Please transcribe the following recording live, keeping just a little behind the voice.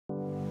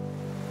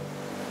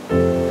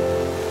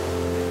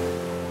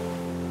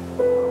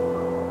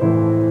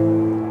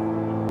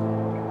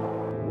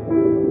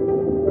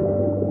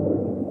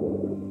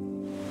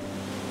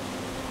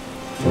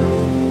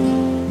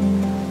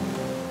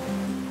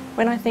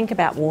When I think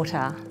about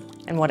water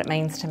and what it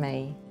means to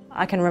me,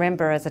 I can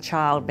remember as a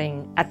child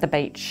being at the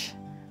beach,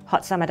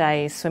 hot summer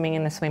days, swimming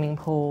in the swimming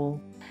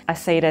pool. I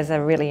see it as a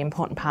really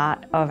important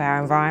part of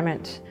our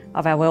environment,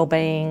 of our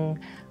well-being,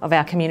 of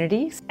our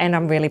communities, and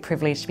I'm really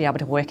privileged to be able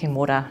to work in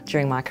water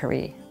during my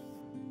career.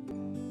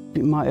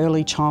 In my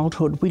early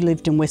childhood, we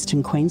lived in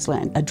Western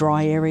Queensland, a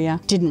dry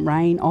area. Didn't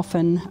rain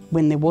often.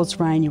 When there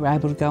was rain, you were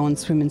able to go and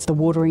swim in the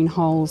watering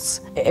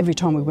holes. Every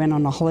time we went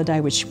on a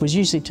holiday, which was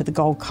usually to the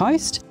Gold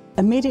Coast,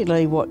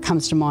 immediately what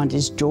comes to mind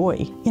is joy.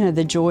 You know,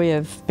 the joy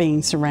of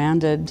being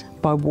surrounded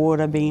by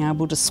water, being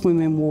able to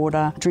swim in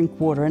water, drink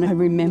water, and I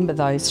remember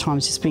those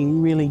times just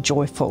being really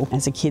joyful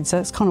as a kid, so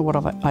that's kind of what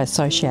I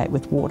associate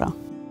with water.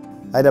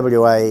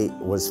 AWA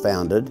was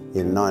founded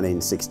in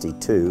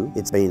 1962.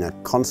 It's been a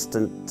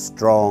constant,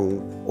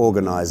 strong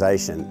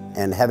organisation,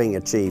 and having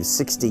achieved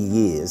 60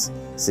 years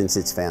since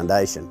its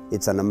foundation,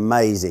 it's an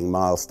amazing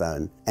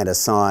milestone and a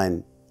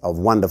sign of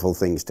wonderful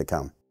things to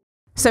come.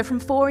 So from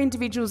 4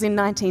 individuals in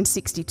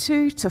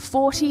 1962 to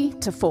 40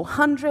 to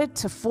 400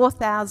 to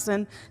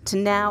 4,000 to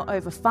now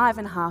over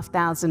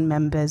 5,500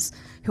 members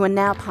who are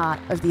now part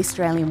of the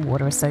Australian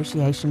Water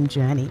Association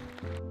journey.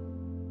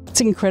 It's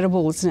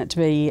incredible, isn't it, to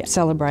be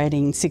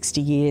celebrating 60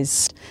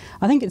 years.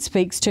 I think it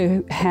speaks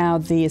to how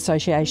the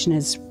association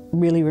has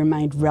really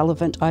remained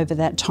relevant over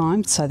that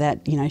time, so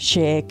that, you know,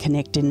 share,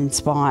 connect and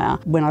inspire.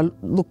 When I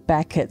look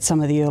back at some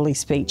of the early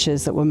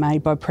speeches that were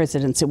made by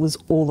presidents, it was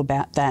all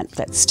about that.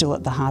 That's still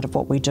at the heart of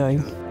what we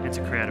do. And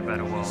to create a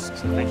better world. So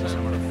thank you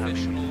so much for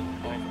having me.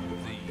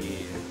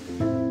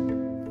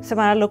 So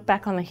when I look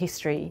back on the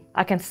history,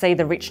 I can see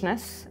the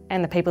richness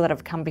and the people that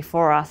have come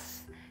before us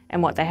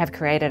and what they have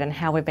created and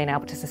how we've been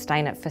able to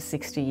sustain it for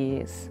 60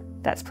 years.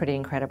 That's pretty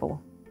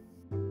incredible.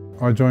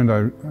 I joined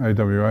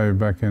AWA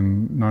back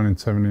in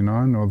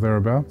 1979 or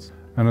thereabouts,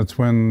 and it's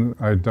when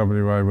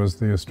AWA was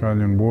the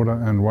Australian Water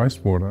and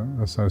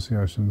Wastewater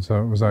Association,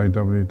 so it was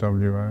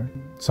AWWA.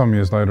 Some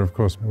years later, of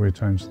course, we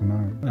changed the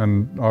name,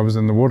 and I was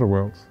in the water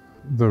world.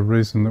 The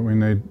reason that we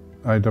need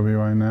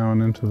AWA now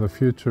and into the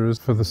future is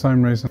for the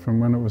same reason from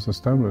when it was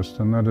established,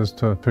 and that is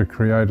to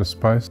create a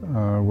space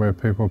where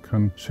people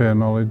can share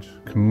knowledge,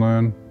 can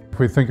learn. If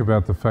we think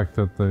about the fact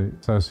that the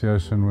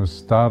association was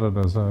started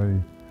as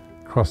a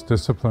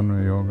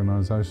cross-disciplinary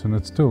organisation,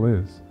 it still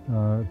is,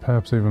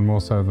 perhaps even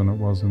more so than it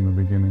was in the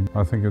beginning.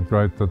 I think it's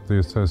great that the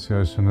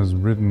association has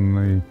ridden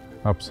the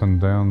ups and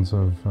downs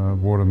of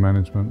water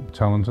management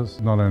challenges,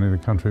 not only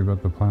the country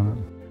but the planet.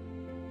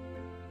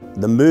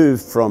 The move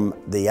from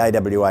the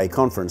AWA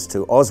conference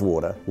to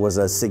Ozwater was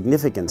a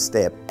significant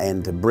step,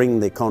 and to bring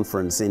the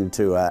conference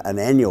into an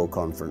annual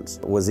conference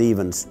was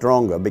even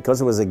stronger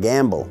because it was a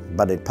gamble,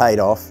 but it paid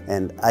off,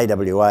 and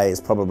AWA is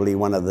probably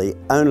one of the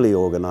only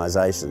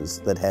organisations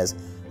that has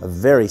a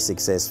very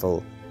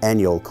successful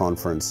annual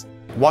conference.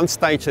 One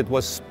stage it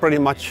was pretty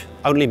much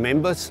only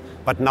members,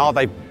 but now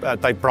they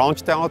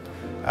branched out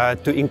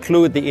to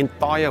include the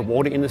entire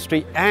water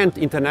industry and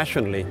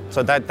internationally,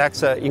 so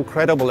that's an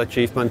incredible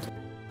achievement.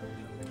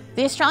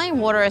 The Australian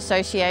Water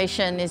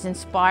Association is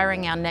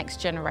inspiring our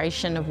next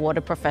generation of water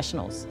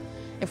professionals.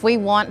 If we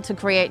want to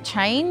create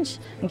change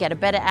and get a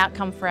better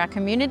outcome for our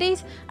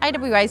communities,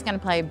 AWA is going to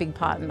play a big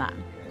part in that.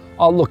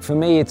 Oh, look, for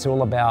me, it's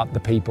all about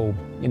the people.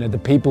 You know, the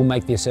people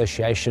make the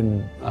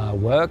association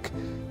work,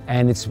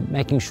 and it's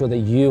making sure that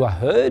you are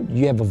heard,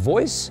 you have a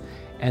voice,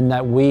 and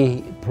that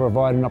we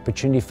provide an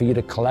opportunity for you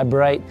to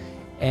collaborate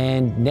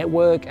and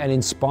network and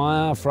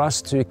inspire for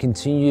us to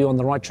continue on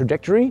the right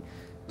trajectory,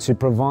 to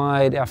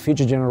provide our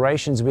future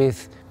generations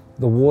with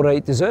the water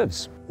it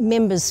deserves.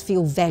 Members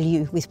feel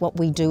value with what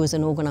we do as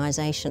an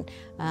organisation.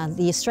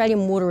 The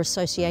Australian Water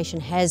Association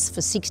has for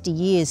 60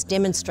 years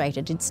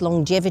demonstrated its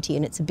longevity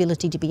and its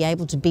ability to be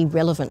able to be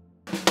relevant.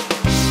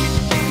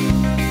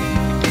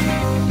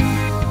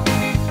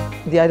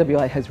 The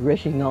AWA has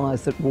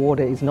recognised that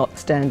water is not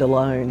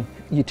standalone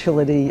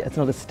utility, it's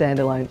not a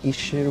standalone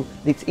issue.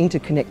 Its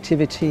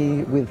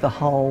interconnectivity with the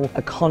whole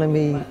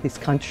economy, this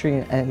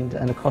country and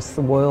across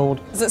the world.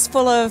 It's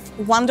full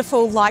of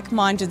wonderful,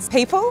 like-minded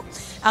people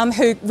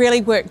who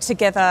really work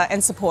together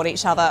and support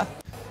each other.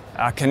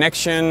 A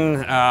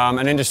connection,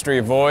 an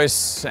industry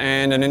voice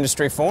and an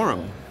industry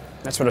forum.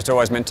 That's what it's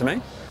always meant to me.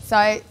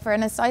 So for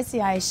an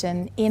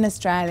association in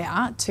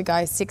Australia to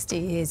go 60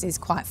 years is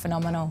quite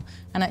phenomenal,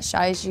 and it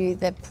shows you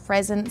the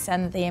presence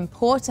and the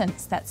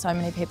importance that so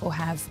many people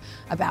have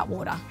about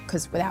water,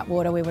 because without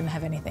water we wouldn't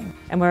have anything.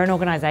 And we're an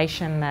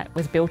organisation that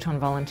was built on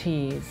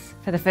volunteers.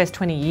 For the first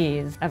 20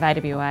 years of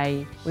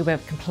AWA, we were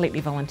completely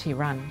volunteer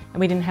run, and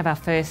we didn't have our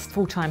first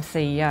full-time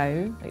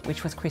CEO,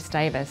 which was Chris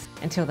Davis,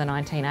 until the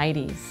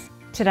 1980s.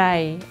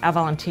 Today, our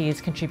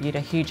volunteers contribute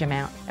a huge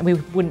amount, and we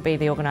wouldn't be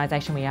the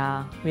organisation we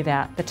are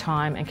without the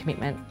time and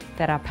commitment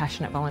that our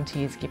passionate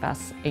volunteers give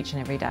us each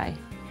and every day.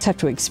 Have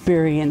to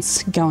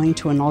experience going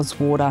to an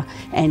Ozwater,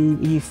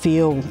 and you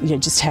feel, you know,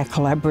 just how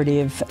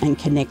collaborative and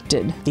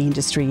connected the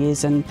industry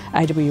is, and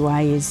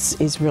AWA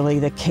is really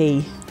the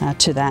key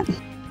to that.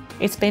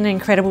 It's been an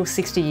incredible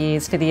 60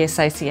 years for the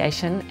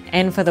association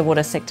and for the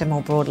water sector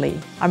more broadly.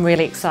 I'm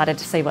really excited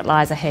to see what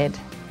lies ahead.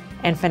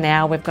 And for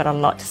now, we've got a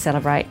lot to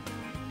celebrate.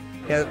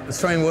 Yeah,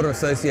 Australian Water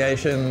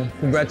Association,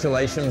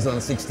 congratulations on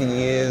 60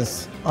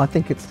 years. I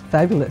think it's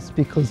fabulous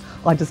because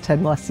I just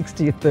had my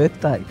 60th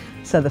birthday.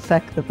 So the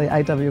fact that the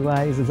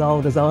AWA is as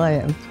old as I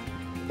am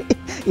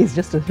is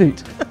just a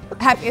hoot.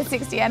 Happy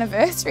 60th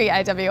anniversary,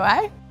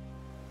 AWA.